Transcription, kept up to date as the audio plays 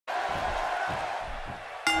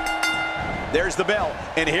There's the bell,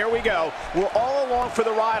 and here we go. We're all along for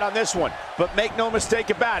the ride on this one, but make no mistake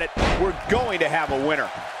about it, we're going to have a winner.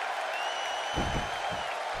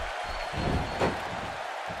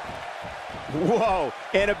 Whoa,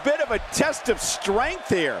 and a bit of a test of strength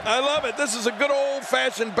here. I love it. This is a good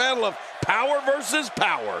old-fashioned battle of power versus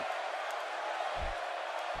power.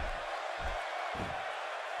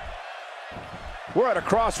 We're at a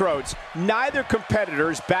crossroads. Neither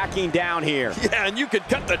competitor's backing down here. Yeah, and you could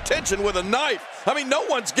cut the tension with a knife. I mean, no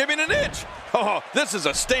one's giving an inch. Oh, this is a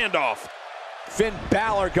standoff. Finn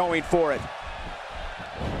Ballor going for it.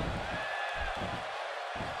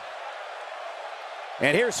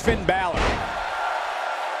 And here's Finn Ballor.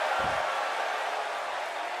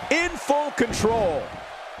 In full control.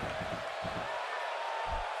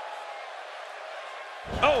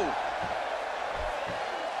 Oh.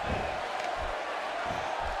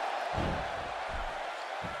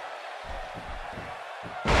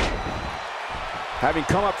 Having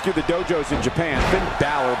come up through the dojos in Japan, Finn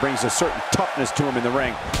Ballor brings a certain toughness to him in the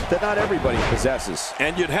ring that not everybody possesses.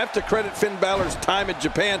 And you'd have to credit Finn Balor's time in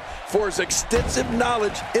Japan for his extensive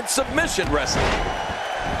knowledge in submission wrestling.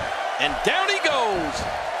 And down he goes.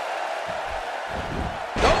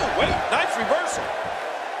 Oh, wait, nice reversal.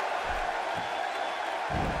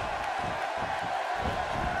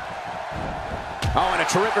 Oh, and a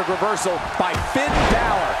terrific reversal by Finn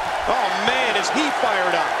Ballor. Oh, man, is he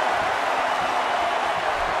fired up.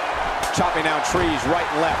 Chopping down trees right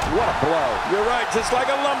and left. What a blow. You're right, just like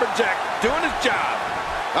a lumberjack doing his job.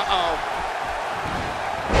 Uh-oh.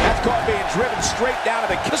 That's caught being driven straight down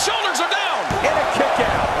to The shoulders are down. and a kick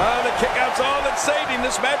out. The kick out's all that's saved him.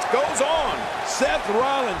 This match goes on. Seth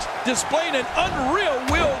Rollins displaying an unreal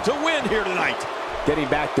will to win here tonight. Getting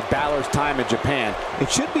back to Balor's time in Japan,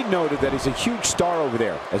 it should be noted that he's a huge star over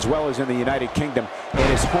there, as well as in the United Kingdom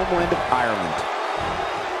and his homeland of Ireland.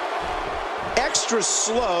 Extra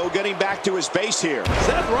slow getting back to his base here.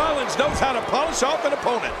 Seth Rollins knows how to polish off an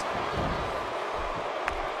opponent.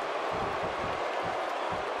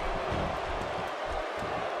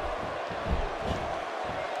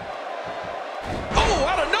 Oh,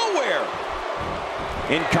 out of nowhere.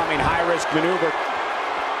 Incoming high-risk maneuver.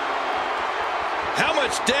 How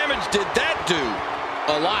much damage did that do?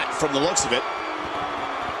 A lot from the looks of it.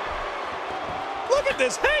 Look at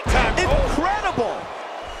this hang time. Incredible.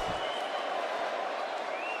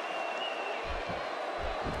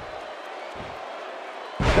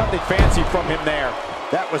 Nothing fancy from him there.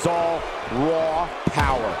 That was all raw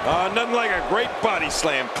power. Nothing like a great body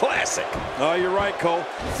slam. Classic. Oh, you're right, Cole.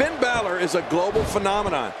 Finn Ballor is a global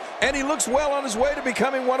phenomenon, and he looks well on his way to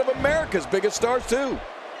becoming one of America's biggest stars, too.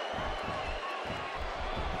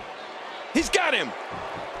 He's got him.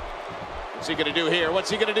 What's he going to do here? What's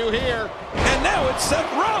he going to do here? And now it's Seth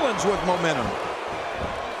Rollins with momentum.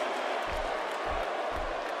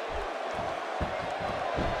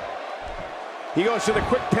 He goes to the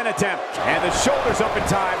quick pin attempt, and the shoulder's up in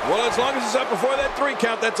time. Well, as long as it's up before that 3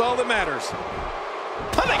 count, that's all that matters.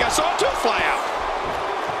 I think I saw a tooth fly out.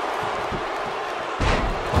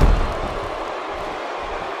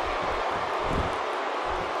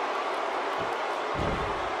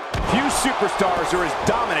 Few superstars are as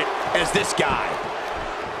dominant as this guy.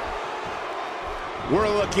 We're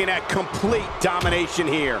looking at complete domination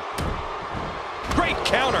here. Great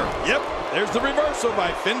counter. Yep, there's the reversal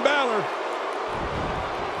by Finn Ballor.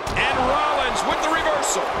 And Rollins with the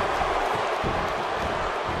reversal.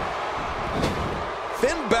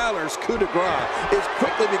 Finn Balor's coup de grace is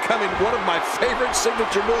quickly becoming one of my favorite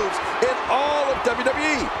signature moves in all of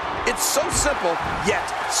WWE. It's so simple, yet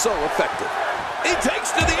so effective. He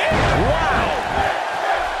takes to the air. Wow!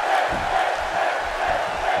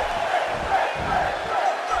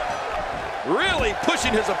 Really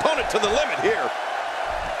pushing his opponent to the limit here.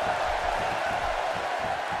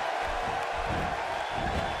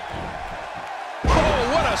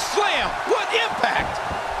 A slam! What impact!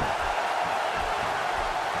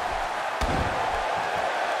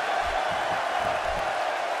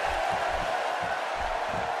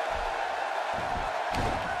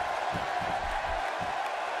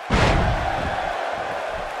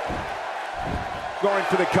 Going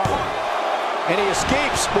for the cover. And he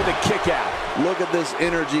escapes with a kick out. Look at this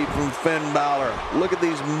energy from Finn Ballor. Look at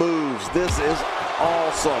these moves. This is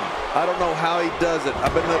awesome. I don't know how he does it.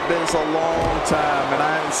 I've been in the business a long time, and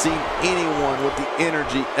I haven't seen anyone with the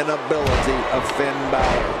energy and ability of Finn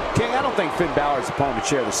Ballor. King, I don't think Finn Balor's opponent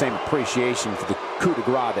share the same appreciation for the coup de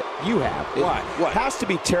grace that you have. Why? What? It has to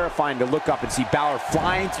be terrifying to look up and see Ballor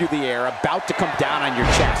flying through the air, about to come down on your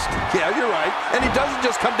chest. Yeah, you're right. And he doesn't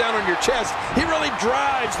just come down on your chest. He really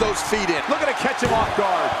drives those feet in. Look at it catch him off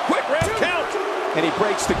guard. Quick round count. And he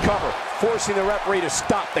breaks the cover, forcing the referee to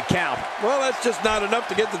stop the count. Well, that's just not enough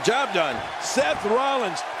to get the job done. Seth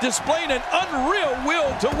Rollins displaying an unreal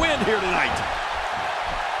will to win here tonight.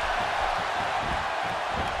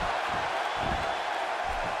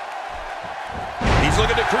 He's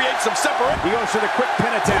looking to create some separation. He goes for the quick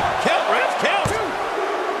pin attempt. Count, ref, count.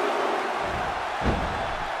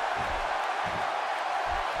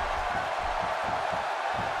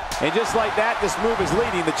 And just like that, this move is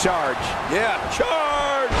leading the charge. Yeah,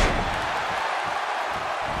 charge!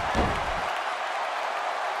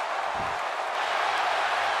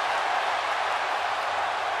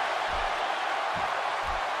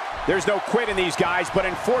 There's no quit in these guys, but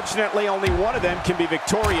unfortunately only one of them can be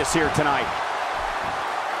victorious here tonight.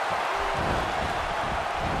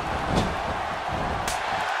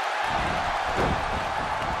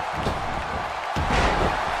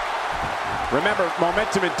 Remember,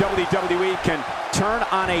 momentum in WWE can turn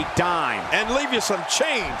on a dime. And leave you some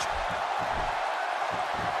change.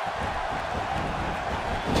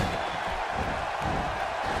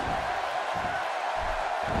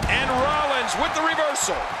 And Rollins with the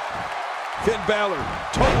reversal. Finn Ballor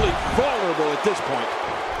totally vulnerable at this point.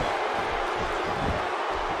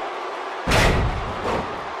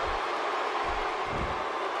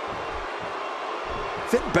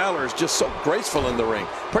 Finn Ballor is just so graceful in the ring,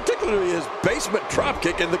 particularly his basement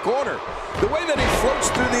dropkick in the corner. The way that he floats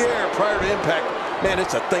through the air prior to impact, man,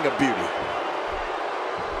 it's a thing of beauty.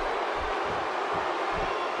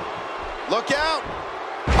 Look out!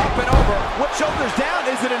 Up and over. What shoulders down?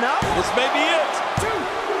 Is it enough? This may be it.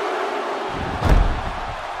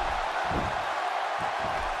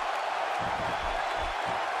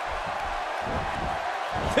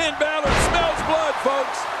 Finn Ballor smells blood,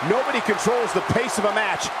 folks. Nobody controls the pace of a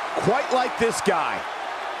match quite like this guy.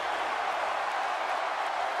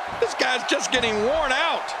 This guy's just getting worn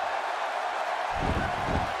out.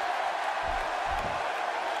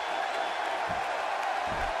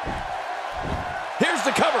 Here's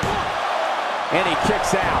the cover. And he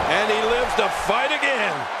kicks out. And he lives to fight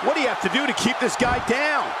again. What do you have to do to keep this guy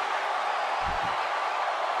down?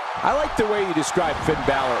 I like the way you described Finn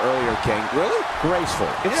Ballor earlier, King. Really? Graceful.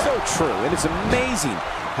 It's so true, and it's amazing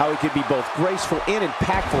how he could be both graceful and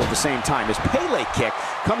impactful at the same time. His Pele kick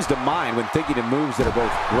comes to mind when thinking of moves that are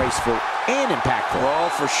both graceful and impactful.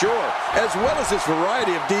 Oh, for sure. As well as his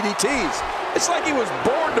variety of DDTs. It's like he was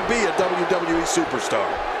born to be a WWE superstar.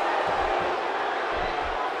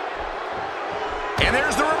 And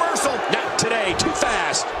there's the reversal. Not today. Too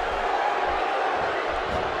fast.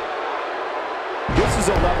 This is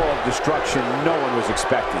a level of destruction no one was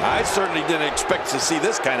expecting. I certainly didn't expect to see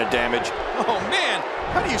this kind of damage. Oh, man.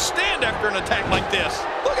 How do you stand after an attack like this?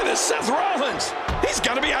 Look at this Seth Rollins. He's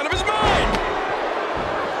got to be out of his mind.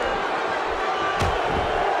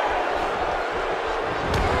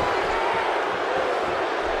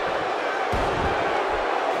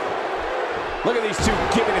 Look at these two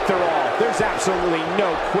giving it their all. There's absolutely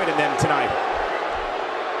no quit in them tonight.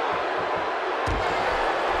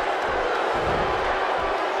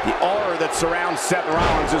 The aura that surrounds Seth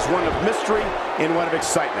Rollins is one of mystery and one of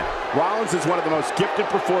excitement. Rollins is one of the most gifted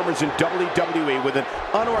performers in WWE with an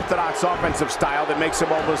unorthodox offensive style that makes him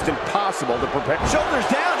almost impossible to prepare. Shoulders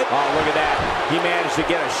down. Oh, look at that. He managed to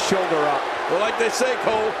get a shoulder up. Well, like they say,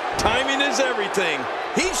 Cole, timing is everything.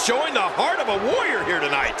 He's showing the heart of a warrior here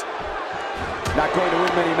tonight. Not going to win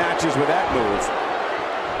many matches with that move.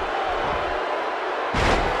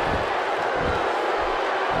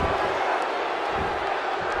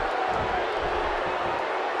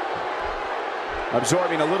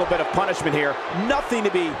 Absorbing a little bit of punishment here. Nothing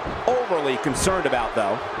to be overly concerned about,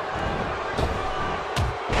 though.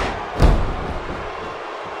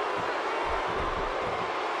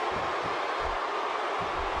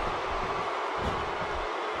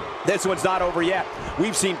 This one's not over yet.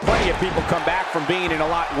 We've seen plenty of people come back from being in a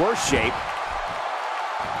lot worse shape.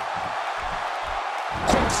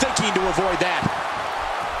 Quick thinking to avoid that.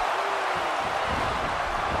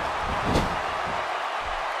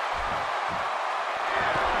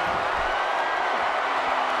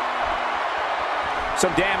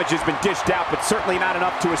 Some damage has been dished out, but certainly not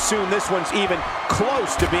enough to assume this one's even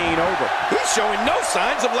close to being over. He's showing no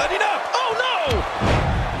signs of letting up. Oh, no!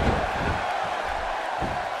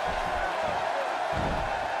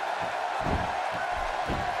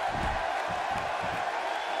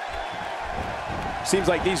 Seems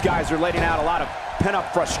like these guys are letting out a lot of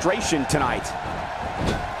pent-up frustration tonight.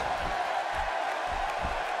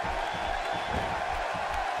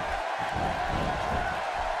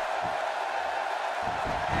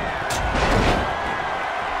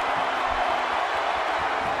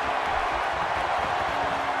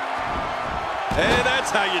 Hey,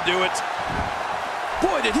 that's how you do it.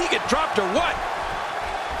 Boy, did he get dropped or what?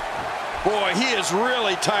 Boy, he is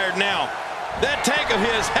really tired now. That tank of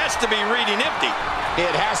his has to be reading empty.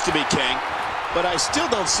 It has to be, King. But I still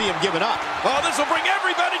don't see him giving up. Oh, this will bring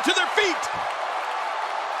everybody to their feet.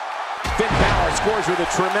 Finn Ballor scores with a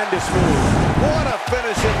tremendous move. What a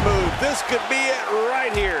finishing move. This could be it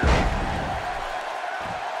right here.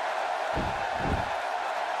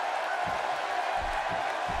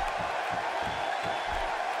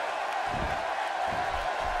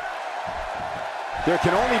 There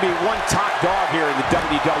can only be one top dog here in the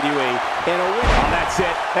WWE, and a win. Oh, that's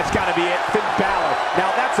it. That's got to be it. Finn Ballor.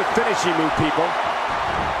 Now that's a finishing move, people.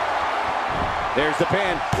 There's the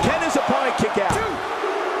pin. Can his opponent kick out?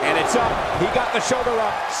 And it's up. He got the shoulder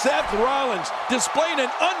up. Seth Rollins displaying an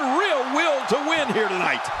unreal will to win here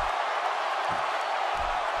tonight.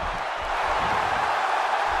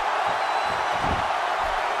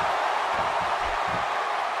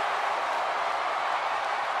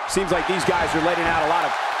 Seems like these guys are letting out a lot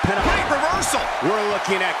of pent-up. Great reversal. We're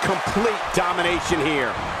looking at complete domination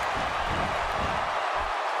here.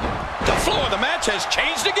 The flow of the match has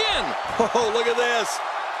changed again. Oh, look at this.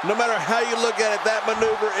 No matter how you look at it, that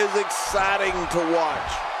maneuver is exciting to watch.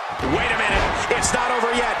 Wait a minute. It's not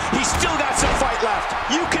over yet. He's still got some fight left.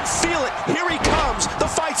 You can feel it. Here he comes.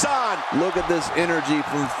 The fight's on. Look at this energy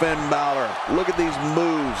from Finn Ballor. Look at these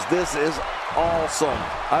moves. This is awesome.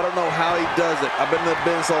 I don't know how he does it. I've been in the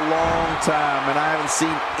business a long time, and I haven't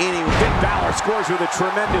seen anyone. Finn Ballor scores with a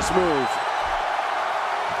tremendous move.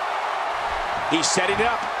 He's setting it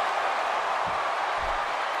up.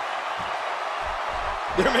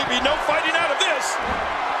 There may be no fighting out of this.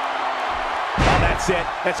 Oh, that's it.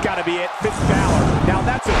 That's got to be it. Finn Ballor. Now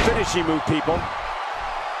that's a finishing move, people.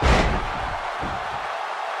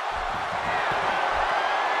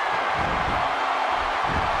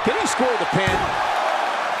 Can he score the pin?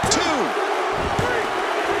 2, 3.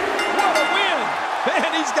 What a win.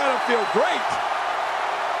 Man, he's got to feel great.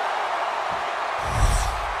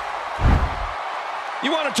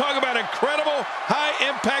 You want to talk about incredible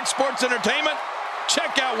high-impact sports entertainment?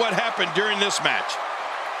 Check out what happened during this match.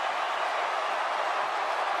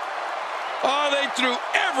 Oh, they threw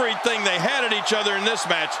everything they had at each other in this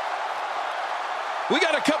match. We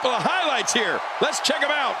got a couple of highlights here. Let's check them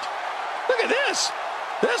out. Look at this.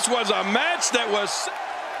 This was a match that was...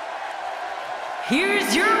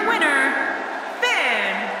 Here's your winner,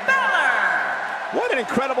 Finn Ballor. What an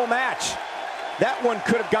incredible match. That one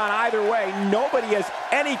could have gone either way. Nobody has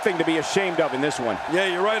anything to be ashamed of in this one. Yeah,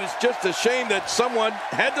 you're right. It's just a shame that someone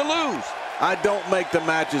had to lose. I don't make the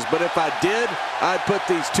matches, but if I did, I'd put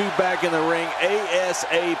these two back in the ring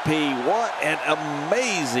ASAP. What an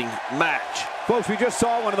amazing match. Folks, we just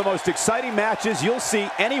saw one of the most exciting matches you'll see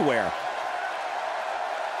anywhere.